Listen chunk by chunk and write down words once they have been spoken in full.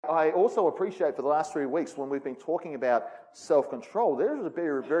I also appreciate for the last 3 weeks when we've been talking about self-control, there's a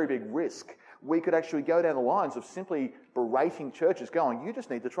very, very big risk. We could actually go down the lines of simply berating churches going, you just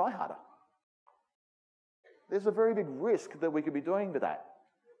need to try harder. There's a very big risk that we could be doing with that.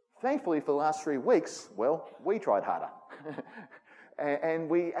 Thankfully, for the last 3 weeks, well, we tried harder. and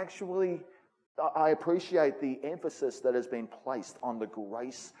we actually, I appreciate the emphasis that has been placed on the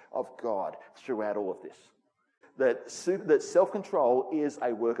grace of God throughout all of this. That self-control is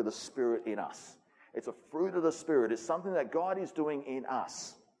a work of the Spirit in us. It's a fruit of the Spirit. It's something that God is doing in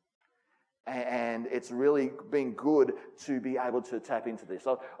us. And it's really been good to be able to tap into this.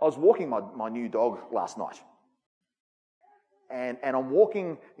 I was walking my new dog last night. And I'm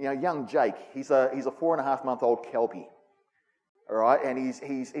walking, young Jake. He's a 4.5-month-old Kelpie. All right, and he's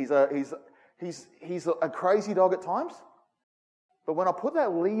a crazy dog at times. But when I put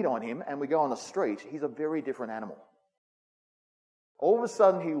that lead on him and we go on the street, he's a very different animal. All of a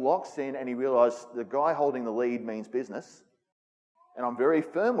sudden he locks in and he realizes the guy holding the lead means business. And I'm very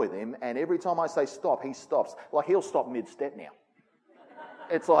firm with him, and every time I say stop, he stops. Like, he'll stop mid-step now.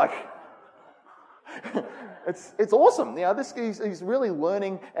 It's like, it's awesome. He's really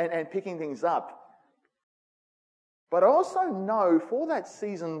learning and picking things up. But I also know for that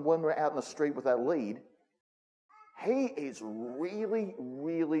season when we're out in the street with that lead, he is really,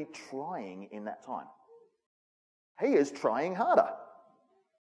 really trying in that time. He is trying harder.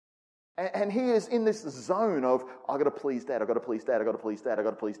 And he is in this zone of, I've got to please Dad, I've got to please Dad, I've got to please Dad, I've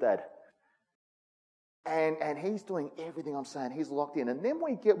got to please Dad. And he's doing everything I'm saying. He's locked in. And then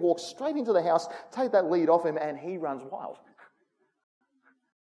we walk straight into the house, take that lead off him, and he runs wild.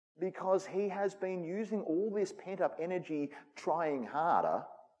 Because he has been using all this pent-up energy, trying harder,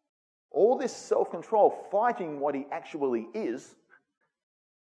 all this self-control, fighting what he actually is.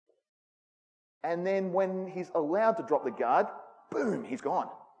 And then when he's allowed to drop the guard, boom, he's gone.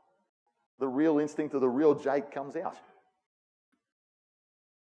 The real instinct of the real Jake comes out.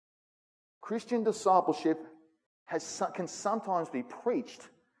 Christian discipleship can sometimes be preached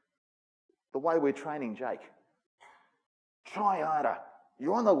the way we're training Jake. Try harder.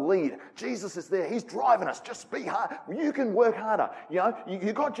 You're on the lead. Jesus is there. He's driving us. Just be hard. You can work harder.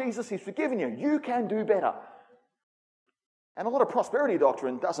 You got Jesus. He's forgiven you. You can do better. And a lot of prosperity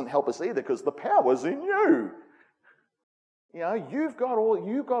doctrine doesn't help us either because the power's in you. You've got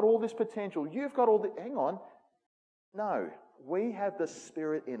all this potential. You've got all the... Hang on. No, we have the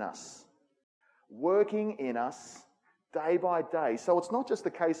Spirit in us, working in us day by day. So it's not just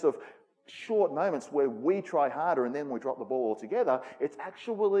a case of short moments where we try harder and then we drop the ball altogether. It's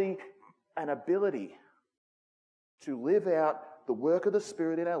actually an ability to live out the work of the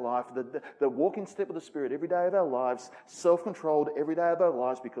Spirit in our life, the walk in step with the Spirit every day of our lives, self-controlled every day of our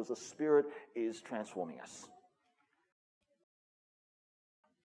lives because the Spirit is transforming us.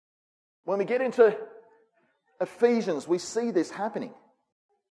 When we get into Ephesians, we see this happening.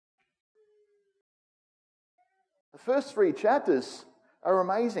 The first 3 chapters are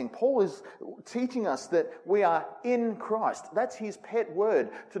amazing. Paul is teaching us that we are in Christ. That's his pet word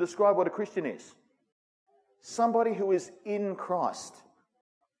to describe what a Christian is. Somebody who is in Christ.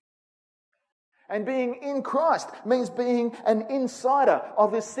 And being in Christ means being an insider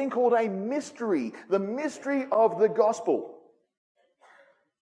of this thing called a mystery, the mystery of the gospel.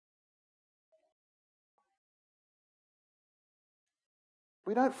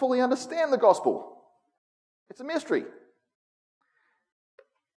 We don't fully understand the gospel. It's a mystery.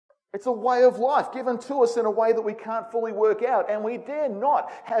 It's a way of life given to us in a way that we can't fully work out, and we dare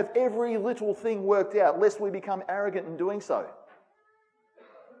not have every little thing worked out lest we become arrogant in doing so.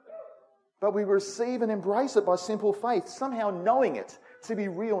 But we receive and embrace it by simple faith, somehow knowing it to be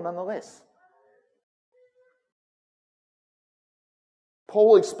real nonetheless.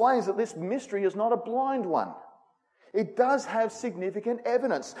 Paul explains that this mystery is not a blind one. It does have significant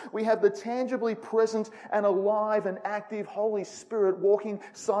evidence. We have the tangibly present and alive and active Holy Spirit walking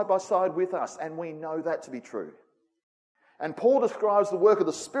side by side with us, and we know that to be true. And Paul describes the work of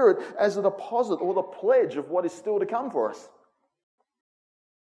the Spirit as a deposit or the pledge of what is still to come for us.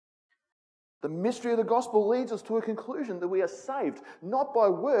 The mystery of the gospel leads us to a conclusion that we are saved, not by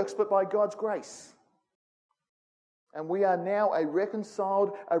works, but by God's grace. And we are now a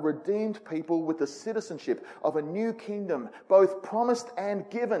reconciled, a redeemed people with the citizenship of a new kingdom, both promised and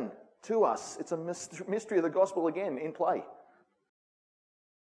given to us. It's a mystery of the gospel again in play.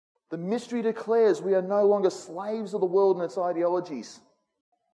 The mystery declares we are no longer slaves of the world and its ideologies.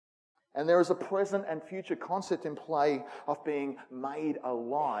 And there is a present and future concept in play of being made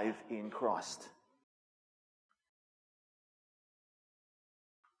alive in Christ.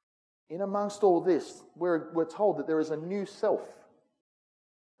 In amongst all this, we're told that there is a new self.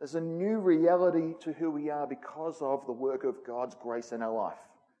 There's a new reality to who we are because of the work of God's grace in our life.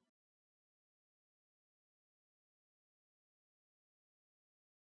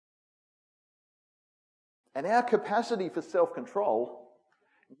 And our capacity for self-control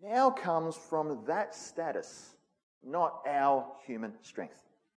now comes from that status, not our human strength.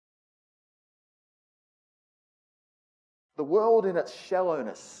 The world in its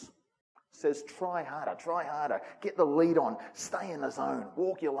shallowness says try harder, get the lead on, stay in the zone,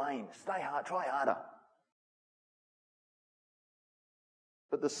 walk your lane, stay hard, try harder.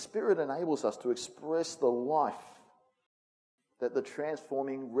 But the Spirit enables us to express the life that the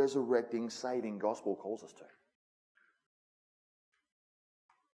transforming, resurrecting, saving gospel calls us to.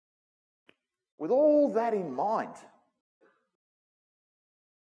 With all that in mind,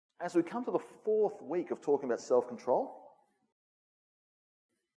 as we come to the fourth week of talking about self-control,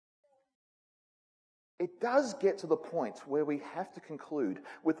 it does get to the point where we have to conclude,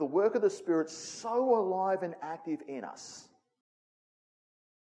 with the work of the Spirit so alive and active in us,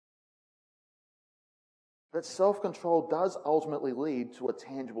 that self-control does ultimately lead to a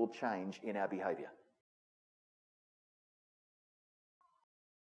tangible change in our behaviour.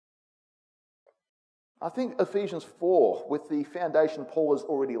 I think Ephesians 4, with the foundation Paul has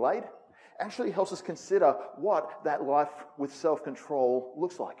already laid, actually helps us consider what that life with self-control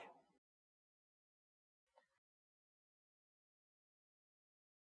looks like.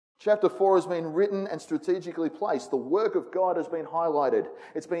 Chapter 4 has been written and strategically placed. The work of God has been highlighted.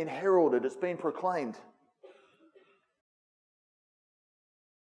 It's been heralded. It's been proclaimed.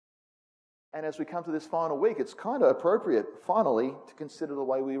 And as we come to this final week, it's kind of appropriate, finally, to consider the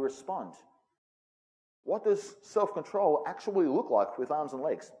way we respond. What does self-control actually look like with arms and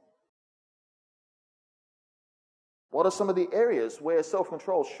legs? What are some of the areas where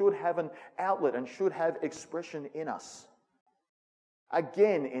self-control should have an outlet and should have expression in us?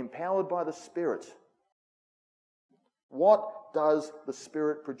 Again, empowered by the Spirit. What does the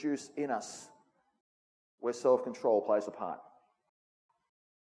Spirit produce in us where self-control plays a part?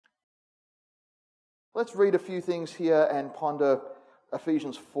 Let's read a few things here and ponder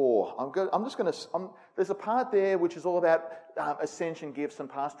Ephesians 4. There's a part there which is all about ascension gifts and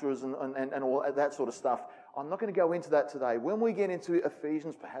pastors and all that sort of stuff. I'm not going to go into that today. When we get into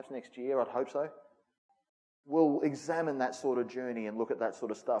Ephesians, perhaps next year, I'd hope so, we'll examine that sort of journey and look at that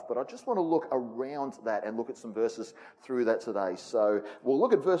sort of stuff. But I just want to look around that and look at some verses through that today. So we'll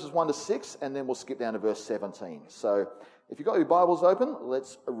look at verses 1 to 6 and then we'll skip down to verse 17. So if you've got your Bibles open,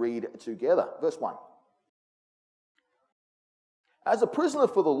 let's read together. Verse 1. As a prisoner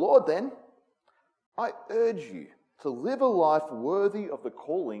for the Lord, then, I urge you to live a life worthy of the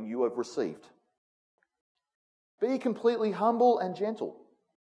calling you have received. Be completely humble and gentle.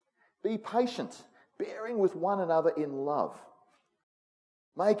 Be patient, bearing with one another in love.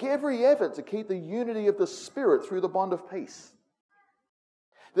 Make every effort to keep the unity of the Spirit through the bond of peace.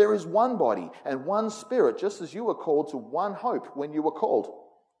 There is one body and one Spirit, just as you were called to one hope when you were called.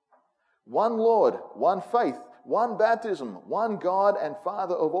 One Lord, one faith, one baptism, one God and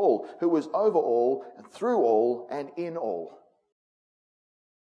Father of all, who is over all and through all and in all.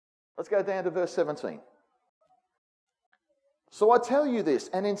 Let's go down to verse 17. So I tell you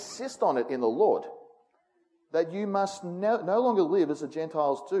this and insist on it in the Lord, that you must no longer live as the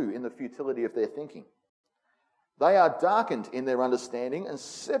Gentiles do in the futility of their thinking. They are darkened in their understanding and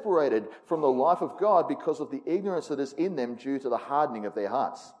separated from the life of God because of the ignorance that is in them due to the hardening of their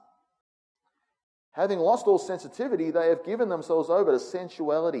hearts. Having lost all sensitivity, they have given themselves over to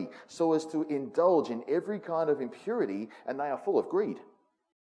sensuality so as to indulge in every kind of impurity, and they are full of greed.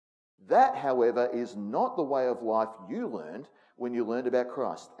 That, however, is not the way of life you learned when you learned about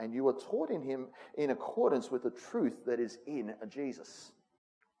Christ, and you were taught in him in accordance with the truth that is in Jesus.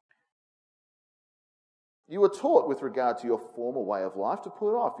 You were taught with regard to your former way of life to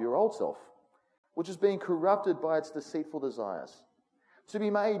put off your old self, which is being corrupted by its deceitful desires, to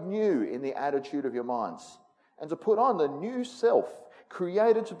be made new in the attitude of your minds, and to put on the new self,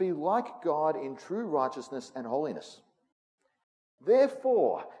 created to be like God in true righteousness and holiness.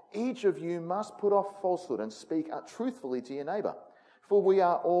 Therefore, each of you must put off falsehood and speak truthfully to your neighbour, for we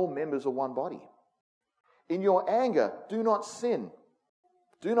are all members of one body. In your anger, do not sin.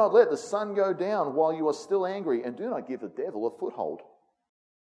 Do not let the sun go down while you are still angry, and do not give the devil a foothold.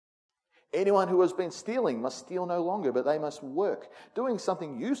 Anyone who has been stealing must steal no longer, but they must work, doing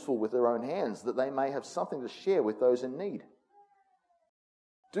something useful with their own hands, that they may have something to share with those in need.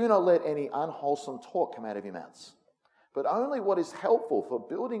 Do not let any unwholesome talk come out of your mouths, but only what is helpful for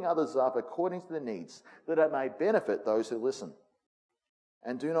building others up according to their needs, that it may benefit those who listen.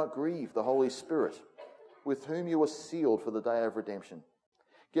 And do not grieve the Holy Spirit, with whom you were sealed for the day of redemption.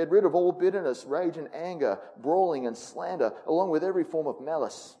 Get rid of all bitterness, rage and anger, brawling and slander, along with every form of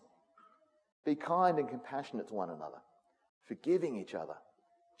malice. Be kind and compassionate to one another, forgiving each other,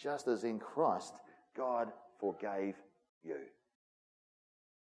 just as in Christ God forgave you.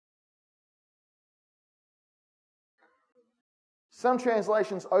 Some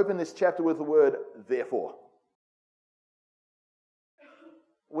translations open this chapter with the word therefore.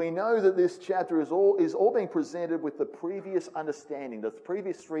 We know that this chapter is all being presented with the previous understanding, the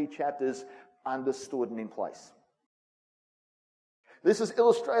previous 3 chapters understood and in place. This is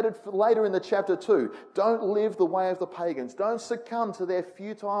illustrated later in the chapter 2. Don't live the way of the pagans. Don't succumb to their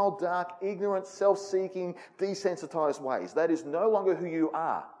futile, dark, ignorant, self-seeking, desensitized ways. That is no longer who you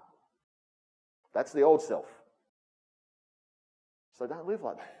are. That's the old self. So don't live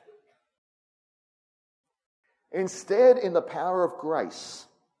like that. Instead, in the power of grace,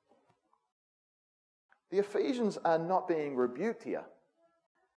 the Ephesians are not being rebuked here,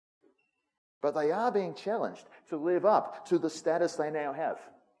 but they are being challenged to live up to the status they now have.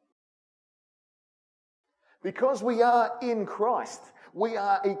 Because we are in Christ, we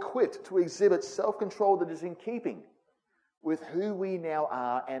are equipped to exhibit self-control that is in keeping with who we now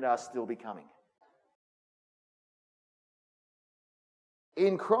are and are still becoming.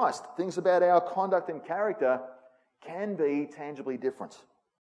 In Christ, things about our conduct and character can be tangibly different.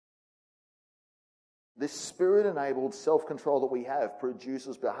 This Spirit-enabled self-control that we have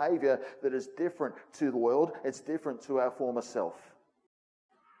produces behaviour that is different to the world. It's different to our former self.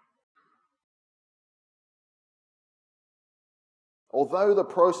 Although the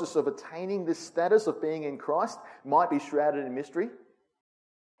process of attaining this status of being in Christ might be shrouded in mystery,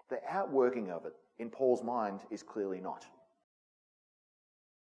 the outworking of it in Paul's mind is clearly not.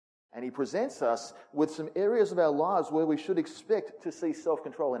 And he presents us with some areas of our lives where we should expect to see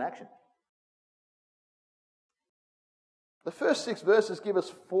self-control in action. The first 6 verses give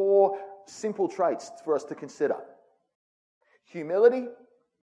us 4 simple traits for us to consider: humility,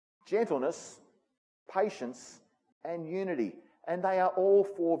 gentleness, patience, and unity. And they are all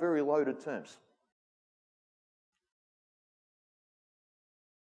 4 very loaded terms.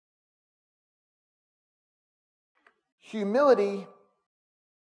 Humility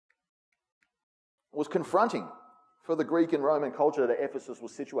was confronting for the Greek and Roman culture that Ephesus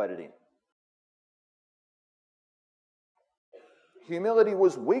was situated in. Humility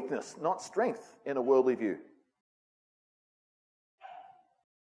was weakness, not strength, in a worldly view.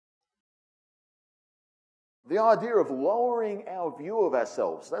 The idea of lowering our view of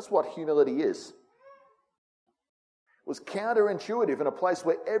ourselves, that's what humility is, was counterintuitive in a place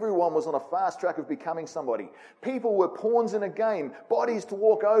where everyone was on a fast track of becoming somebody. People were pawns in a game, bodies to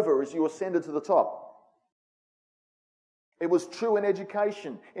walk over as you ascended to the top. It was true in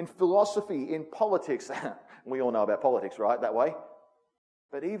education, in philosophy, in politics. We all know about politics, right, that way?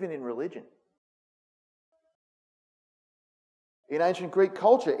 But even in religion. In ancient Greek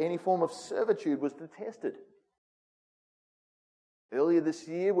culture, any form of servitude was detested. Earlier this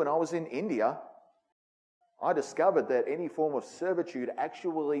year, when I was in India, I discovered that any form of servitude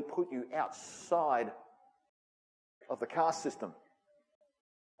actually put you outside of the caste system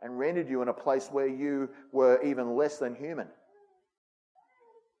and rendered you in a place where you were even less than human.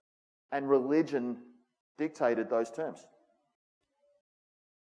 And religion dictated those terms.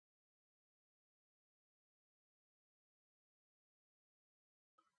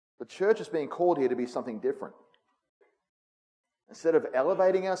 The church is being called here to be something different. Instead of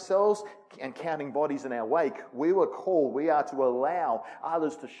elevating ourselves and counting bodies in our wake, we are to allow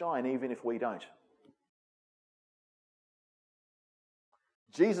others to shine even if we don't.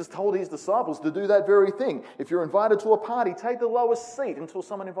 Jesus told his disciples to do that very thing. If you're invited to a party, take the lowest seat until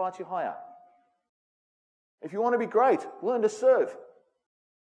someone invites you higher. If you want to be great, learn to serve.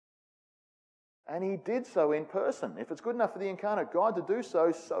 And he did so in person. If it's good enough for the incarnate God to do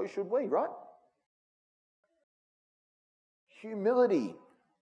so, so should we, right? Humility.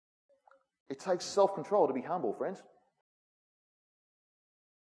 It takes self-control to be humble, friends.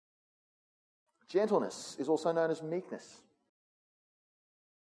 Gentleness is also known as meekness.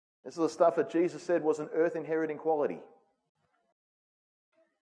 This is the stuff that Jesus said was an earth-inheriting quality.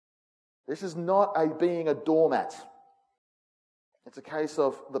 This is not being a doormat. It's a case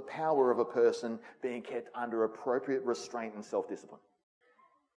of the power of a person being kept under appropriate restraint and self-discipline.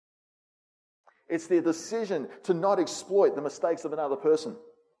 It's the decision to not exploit the mistakes of another person.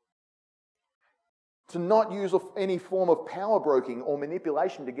 To not use any form of power broking or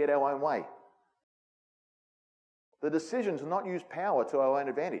manipulation to get our own way. The decision to not use power to our own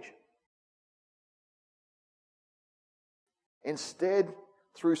advantage. Instead,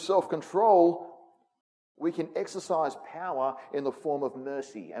 through self-control, We can exercise power in the form of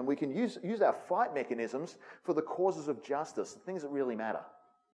mercy, and we can use our fight mechanisms for the causes of justice, the things that really matter.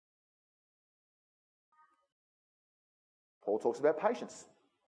 Paul talks about patience.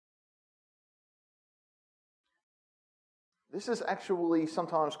 This is actually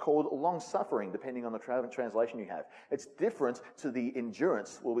sometimes called long-suffering, depending on the translation you have. It's different to the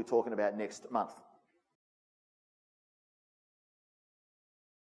endurance we'll be talking about next month.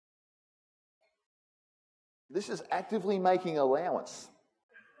 This is actively making allowance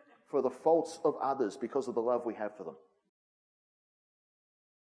for the faults of others because of the love we have for them.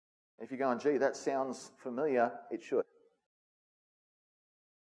 If you're going, gee, that sounds familiar, it should.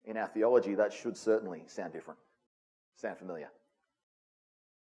 In our theology, that should certainly sound different, sound familiar.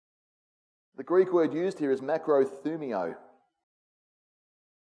 The Greek word used here is makrothumio.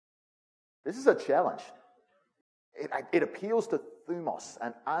 This is a challenge. It appeals to thumos,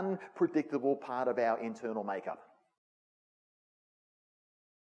 an unpredictable part of our internal makeup.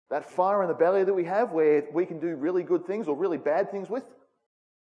 That fire in the belly that we have where we can do really good things or really bad things with.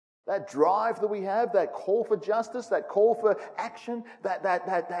 That drive that we have, that call for justice, that call for action,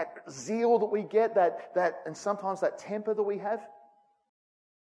 that zeal that we get, and sometimes that temper that we have.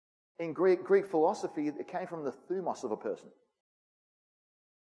 In Greek philosophy, it came from the thumos of a person.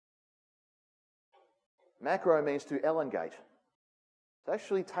 Macro means to elongate. To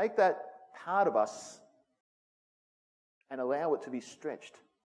actually take that part of us and allow it to be stretched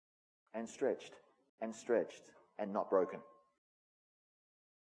and stretched and stretched and not broken.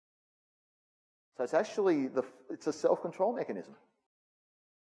 So it's actually it's a self-control mechanism.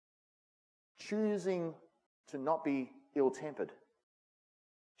 Choosing to not be ill-tempered.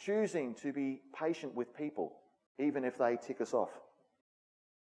 Choosing to be patient with people, even if they tick us off.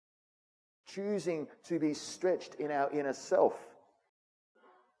 Choosing to be stretched in our inner self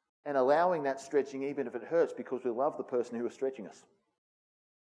and allowing that stretching even if it hurts because we love the person who is stretching us.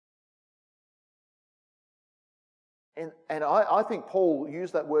 And I think Paul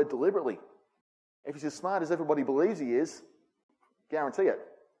used that word deliberately. If he's as smart as everybody believes he is, guarantee it.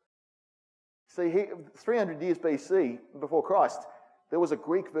 See, 300 years BC, before Christ, there was a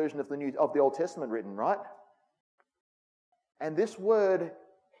Greek version of the Old Testament written, right? And this word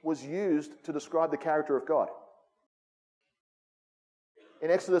was used to describe the character of God.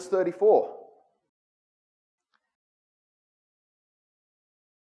 In Exodus 34,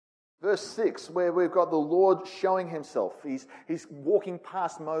 verse 6, where we've got the Lord showing himself. He's walking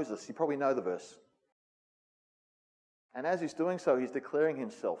past Moses. You probably know the verse. And as he's doing so, he's declaring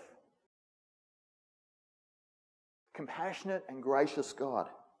himself. Compassionate and gracious God.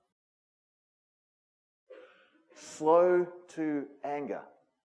 Slow to anger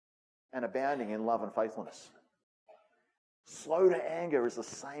and abounding in love and faithfulness. Slow to anger is the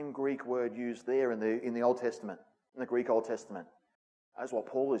same Greek word used there in the Old Testament, in the Greek Old Testament, as what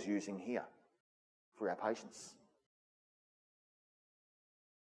Paul is using here for our patience.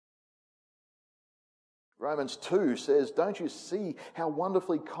 Romans 2 says, "Don't you see how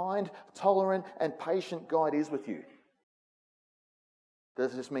wonderfully kind, tolerant, and patient God is with you?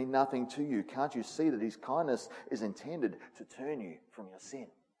 Does this mean nothing to you? Can't you see that his kindness is intended to turn you from your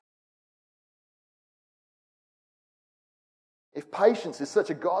sin?" If patience is such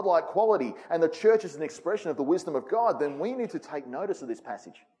a godlike quality and the church is an expression of the wisdom of God, then we need to take notice of this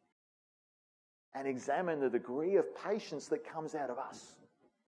passage and examine the degree of patience that comes out of us.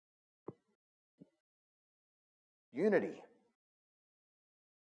 Unity.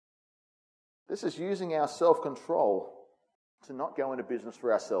 This is using our self-control to not go into business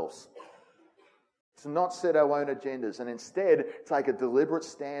for ourselves, to not set our own agendas, and instead take a deliberate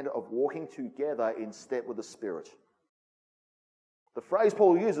stand of walking together in step with the Spirit. The phrase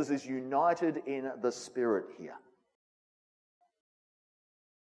Paul uses is united in the Spirit here.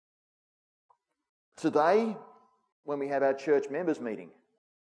 Today, when we have our church members meeting,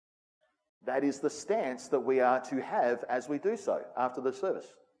 that is the stance that we are to have as we do so after the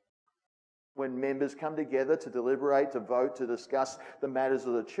service. When members come together to deliberate, to vote, to discuss the matters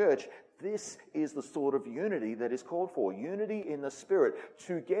of the church, this is the sort of unity that is called for. Unity in the Spirit,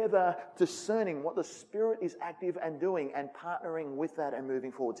 together discerning what the Spirit is active and doing and partnering with that and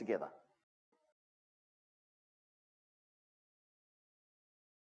moving forward together.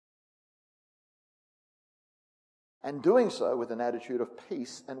 And doing so with an attitude of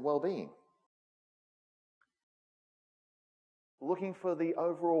peace and well-being. Looking for the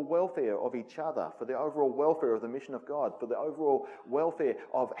overall welfare of each other, for the overall welfare of the mission of God, for the overall welfare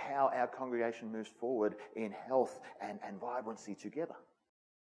of how our congregation moves forward in health and vibrancy together.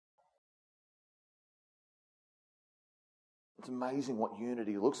 It's amazing what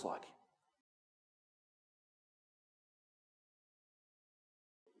unity looks like.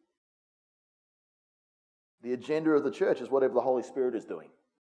 The agenda of the church is whatever the Holy Spirit is doing,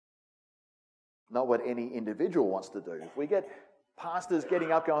 not what any individual wants to do. If we get pastors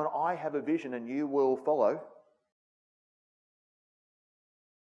getting up going, I have a vision and you will follow,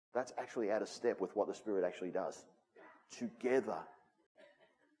 that's actually out of step with what the Spirit actually does. Together,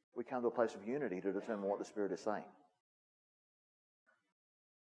 we come to a place of unity to determine what the Spirit is saying.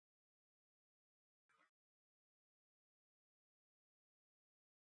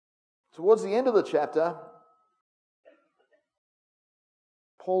 Towards the end of the chapter,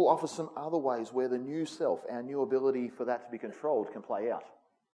 Paul offers some other ways where the new self, our new ability for that to be controlled, can play out.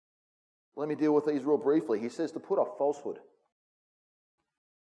 Let me deal with these real briefly. He says to put off falsehood.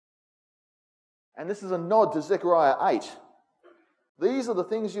 And this is a nod to Zechariah 8. These are the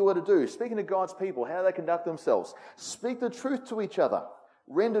things you are to do. Speaking to God's people, how they conduct themselves. Speak the truth to each other.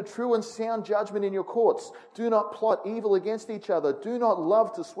 Render true and sound judgment in your courts. Do not plot evil against each other. Do not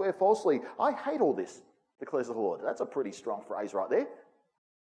love to swear falsely. I hate all this, declares the Lord. That's a pretty strong phrase right there.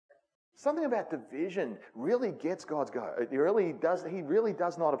 Something about division really gets God's go. He really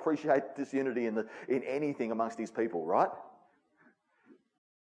does not appreciate disunity in anything amongst his people, right?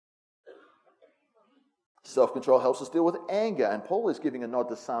 Self-control helps us deal with anger, and Paul is giving a nod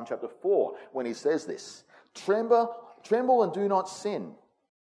to Psalm chapter 4 when he says this. Tremble and do not sin.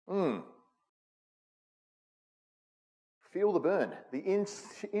 Feel the burn. The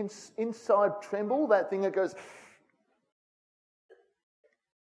inside tremble, that thing that goes...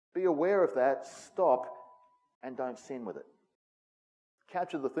 Be aware of that, stop, and don't sin with it.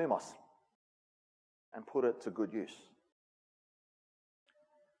 Capture the thumos and put it to good use.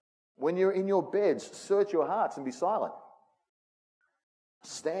 When you're in your beds, search your hearts and be silent.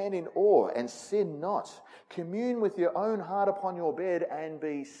 Stand in awe and sin not. Commune with your own heart upon your bed and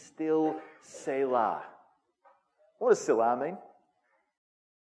be still, Selah. What does Selah mean?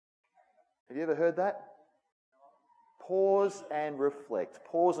 Have you ever heard that? Pause and reflect.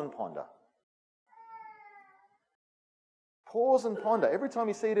 Pause and ponder. Pause and ponder. Every time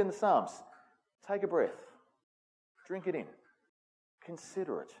you see it in the Psalms, take a breath. Drink it in.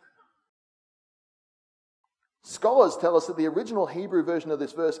 Consider it. Scholars tell us that the original Hebrew version of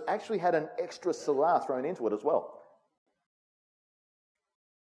this verse actually had an extra Selah thrown into it as well.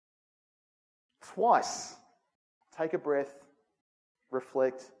 Twice. Take a breath,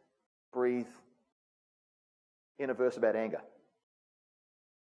 reflect, breathe, in a verse about anger.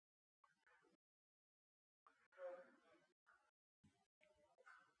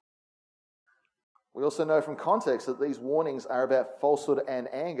 We also know from context that these warnings are about falsehood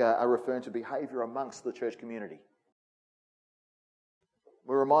and anger are referring to behavior amongst the church community.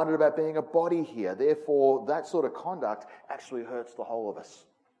 We're reminded about being a body here. Therefore, that sort of conduct actually hurts the whole of us.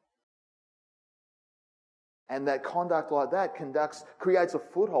 And that conduct like that creates a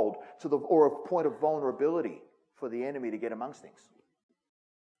foothold or a point of vulnerability for the enemy to get amongst things.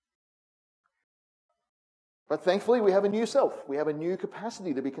 But thankfully, we have a new self. We have a new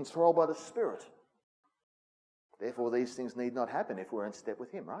capacity to be controlled by the Spirit. Therefore, these things need not happen if we're in step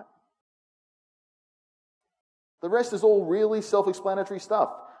with Him, right? The rest is all really self-explanatory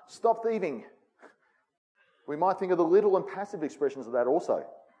stuff. Stop thieving. We might think of the little and passive expressions of that also.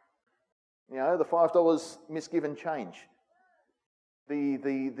 You know, the $5 misgiven change. The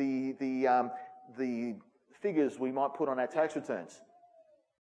figures we might put on our tax returns.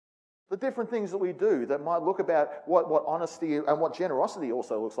 The different things that we do that might look about what honesty and what generosity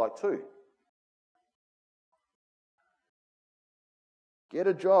also looks like too. Get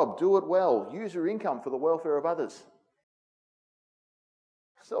a job, do it well, use your income for the welfare of others.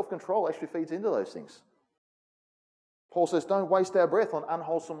 Self-control actually feeds into those things. Paul says, don't waste our breath on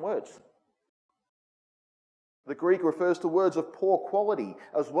unwholesome words. The Greek refers to words of poor quality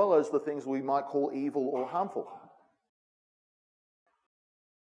as well as the things we might call evil or harmful.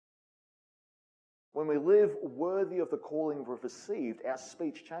 When we live worthy of the calling we've received, our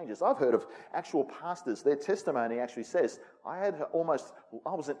speech changes. I've heard of actual pastors, their testimony actually says, I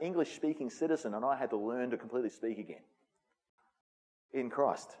was an English-speaking citizen and I had to learn to completely speak again in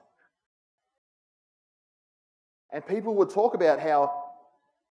Christ. And people would talk about how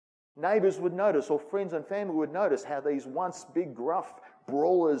neighbours would notice, or friends and family would notice, how these once big, gruff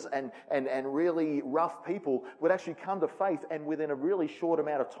brawlers and really rough people would actually come to faith, and within a really short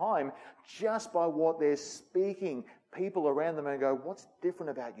amount of time, just by what they're speaking, people around them and go, what's different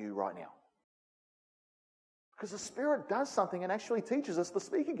about you right now? Because the Spirit does something and actually teaches us to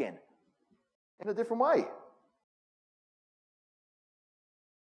speak again in a different way.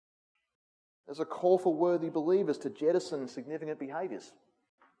 There's a call for worthy believers to jettison significant behaviours.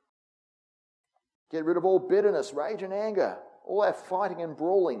 Get rid of all bitterness, rage and anger, all that fighting and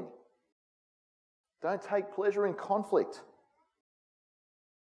brawling. Don't take pleasure in conflict.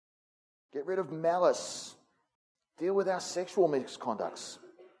 Get rid of malice. Deal with our sexual misconducts.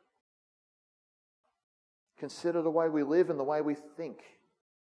 Consider the way we live and the way we think.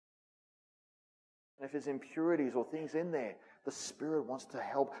 And if there's impurities or things in there, the Spirit wants to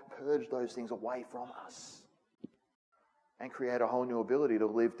help purge those things away from us and create a whole new ability to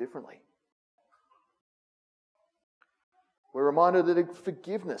live differently. We're reminded that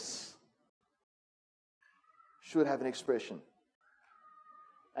forgiveness should have an expression.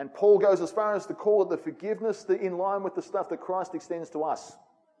 And Paul goes as far as to call it the forgiveness that in line with the stuff that Christ extends to us.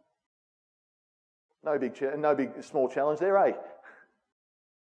 No big small challenge there, eh?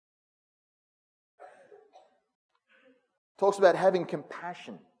 Talks about having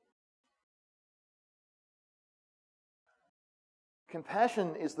compassion.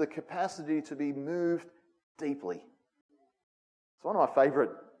 Compassion is the capacity to be moved deeply. It's one of my favourite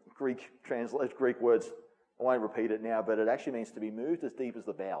Greek words. I won't repeat it now, but it actually means to be moved as deep as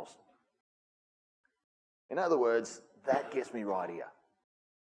the bowels. In other words, that gets me right here.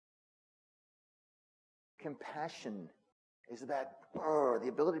 Compassion is about the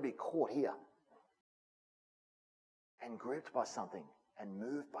ability to be caught here and gripped by something and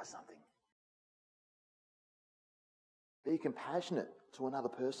moved by something. Be compassionate to another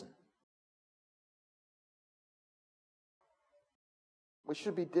person. We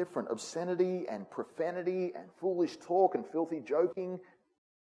should be different. Obscenity and profanity and foolish talk and filthy joking.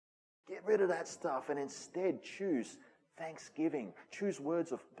 Get rid of that stuff and instead choose thanksgiving. Choose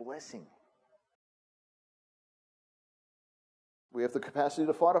words of blessing. We have the capacity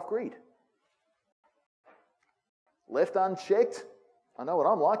to fight off greed. Left unchecked, I know what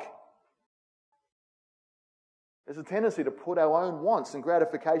I'm like. There's a tendency to put our own wants and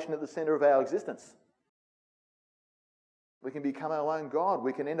gratification at the centre of our existence. We can become our own God.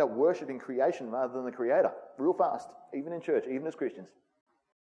 We can end up worshipping creation rather than the Creator, real fast, even in church, even as Christians.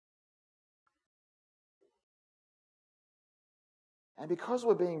 And because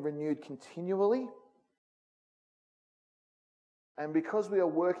we're being renewed continually, and because we are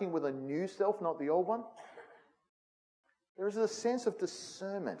working with a new self, not the old one, there is a sense of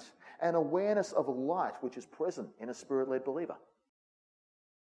discernment and awareness of light which is present in a Spirit-led believer.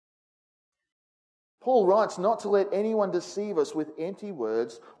 Paul writes not to let anyone deceive us with empty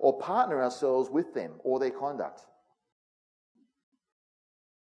words or partner ourselves with them or their conduct.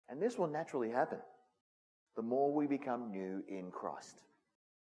 And this will naturally happen the more we become new in Christ.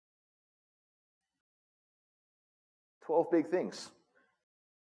 12 big things.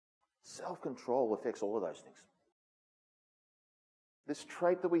 Self-control affects all of those things. This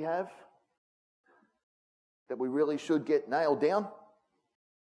trait that we have, that we really should get nailed down,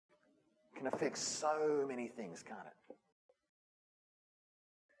 can affect so many things, can't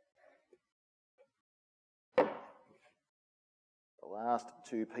it? The last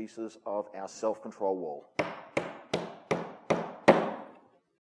two pieces of our self-control wall.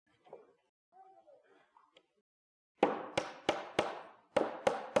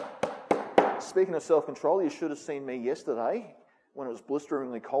 Speaking of self-control, you should have seen me yesterday when it was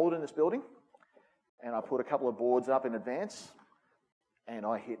blisteringly cold in this building, and I put a couple of boards up in advance, and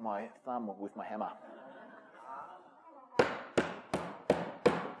I hit my thumb with my hammer.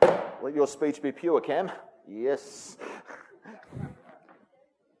 Let your speech be pure, Cam. Yes.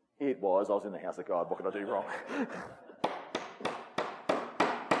 It was. I was in the house of God. What could I do wrong?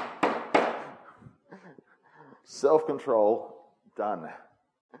 Self-control, done.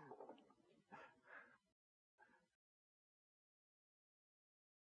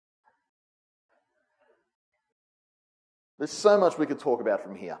 There's so much we could talk about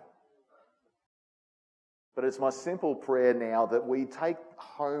from here. But it's my simple prayer now that we take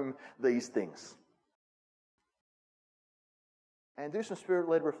home these things and do some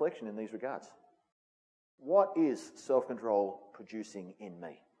Spirit-led reflection in these regards. What is self-control producing in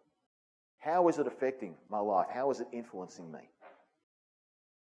me? How is it affecting my life? How is it influencing me?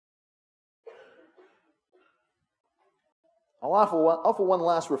 I'll offer one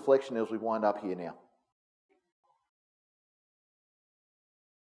last reflection as we wind up here now.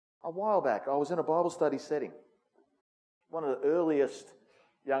 A while back, I was in a Bible study setting. One of the earliest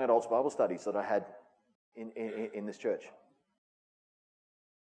young adults Bible studies that I had in this church.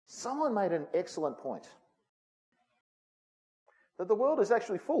 Someone made an excellent point. That the world is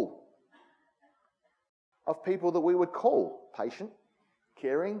actually full of people that we would call patient,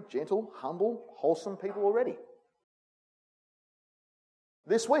 caring, gentle, humble, wholesome people already.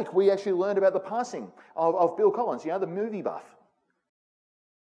 This week, we actually learned about the passing of Bill Collins, the movie buff.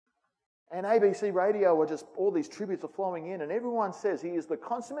 And ABC Radio are just, all these tributes are flowing in, and everyone says he is the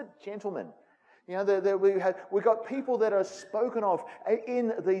consummate gentleman. You know, we've got people that are spoken of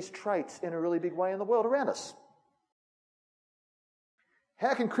in these traits in a really big way in the world around us.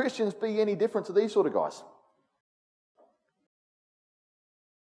 How can Christians be any different to these sort of guys?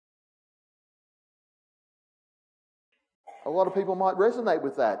 A lot of people might resonate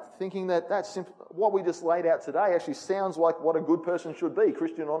with that, thinking that that's what we just laid out today actually sounds like what a good person should be,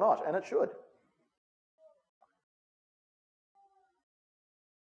 Christian or not, and it should.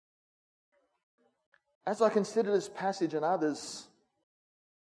 As I consider this passage and others,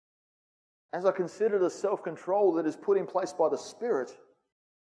 as I consider the self-control that is put in place by the Spirit,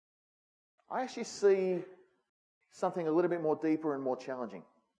 I actually see something a little bit more deeper and more challenging.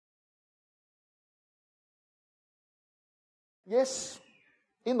 Yes,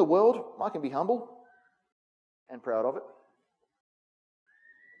 in the world, I can be humble and proud of it.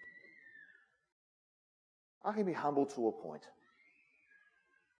 I can be humble to a point.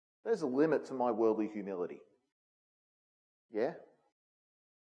 There's a limit to my worldly humility. Yeah?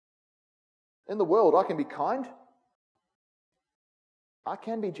 In the world, I can be kind. I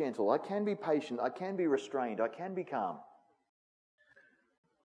can be gentle. I can be patient. I can be restrained. I can be calm.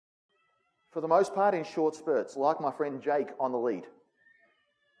 For the most part, in short spurts, like my friend Jake on the lead.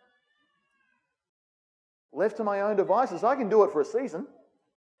 Left to my own devices, I can do it for a season.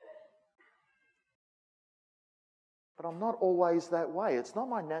 But I'm not always that way. It's not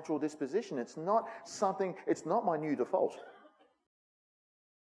my natural disposition. It's not my new default.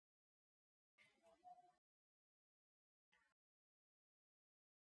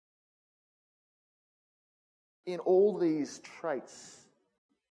 In all these traits,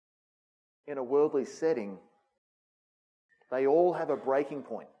 in a worldly setting, they all have a breaking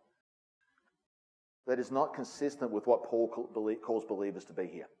point that is not consistent with what Paul calls believers to be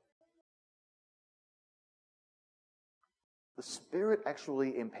here. The Spirit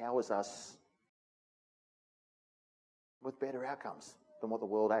actually empowers us with better outcomes than what the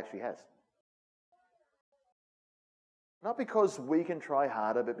world actually has. Not because we can try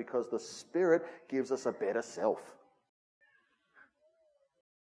harder, but because the Spirit gives us a better self.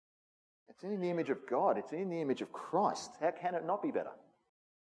 It's in the image of God. It's in the image of Christ. How can it not be better?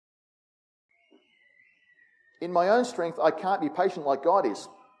 In my own strength, I can't be patient like God is.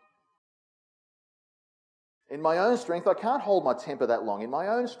 In my own strength, I can't hold my temper that long. In my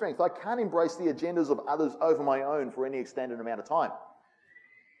own strength, I can't embrace the agendas of others over my own for any extended amount of time.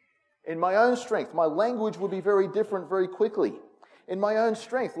 In my own strength, my language would be very different very quickly. In my own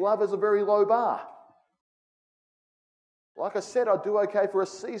strength, love is a very low bar. Like I said, I'd do okay for a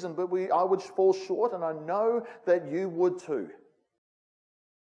season, but I would fall short, and I know that you would too.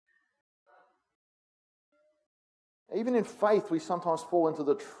 Even in faith, we sometimes fall into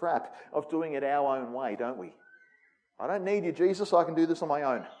the trap of doing it our own way, don't we? I don't need you, Jesus, I can do this on my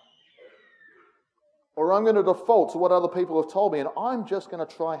own. Or I'm going to default to what other people have told me, and I'm just going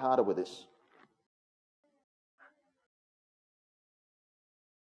to try harder with this.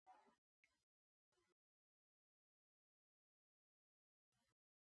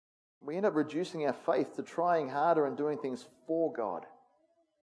 We end up reducing our faith to trying harder and doing things for God,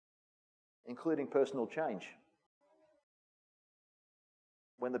 including personal change,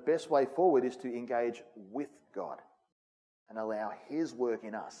 when the best way forward is to engage with God and allow His work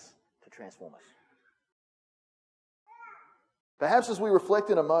in us to transform us. Perhaps as we reflect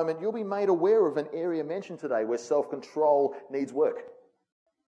in a moment, you'll be made aware of an area mentioned today where self-control needs work.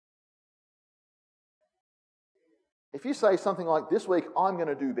 If you say something like, this week I'm going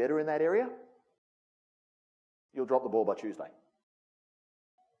to do better in that area, you'll drop the ball by Tuesday.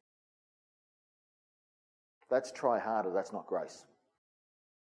 That's try harder, that's not grace.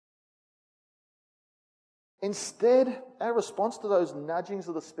 Instead, our response to those nudgings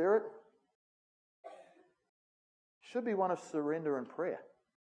of the Spirit should be one of surrender and prayer.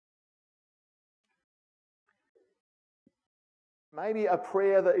 Maybe a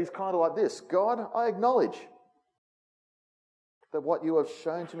prayer that is kind of like this: God, I acknowledge that what you have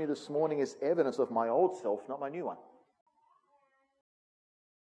shown to me this morning is evidence of my old self, not my new one.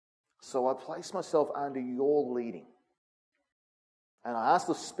 So I place myself under your leading. And I ask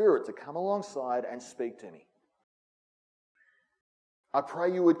the Spirit to come alongside and speak to me. I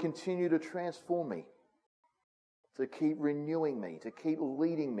pray you would continue to transform me, to keep renewing me, to keep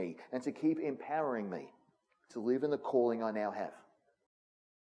leading me, and to keep empowering me to live in the calling I now have.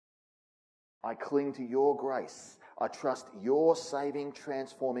 I cling to your grace. I trust your saving,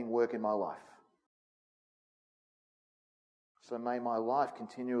 transforming work in my life. So may my life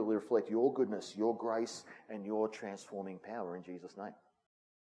continually reflect your goodness, your grace, and your transforming power in Jesus' name.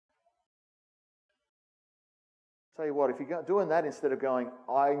 Tell you what, if you're doing that instead of going,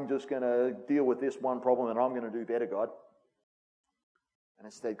 I'm just going to deal with this one problem and I'm going to do better, God, and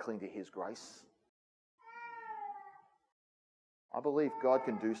instead cling to His grace, I believe God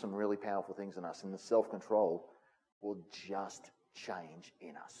can do some really powerful things in us, and the self-control will just change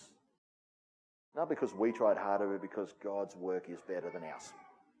in us. Not because we tried harder, but because God's work is better than ours.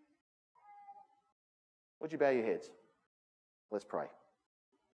 Would you bow your heads? Let's pray.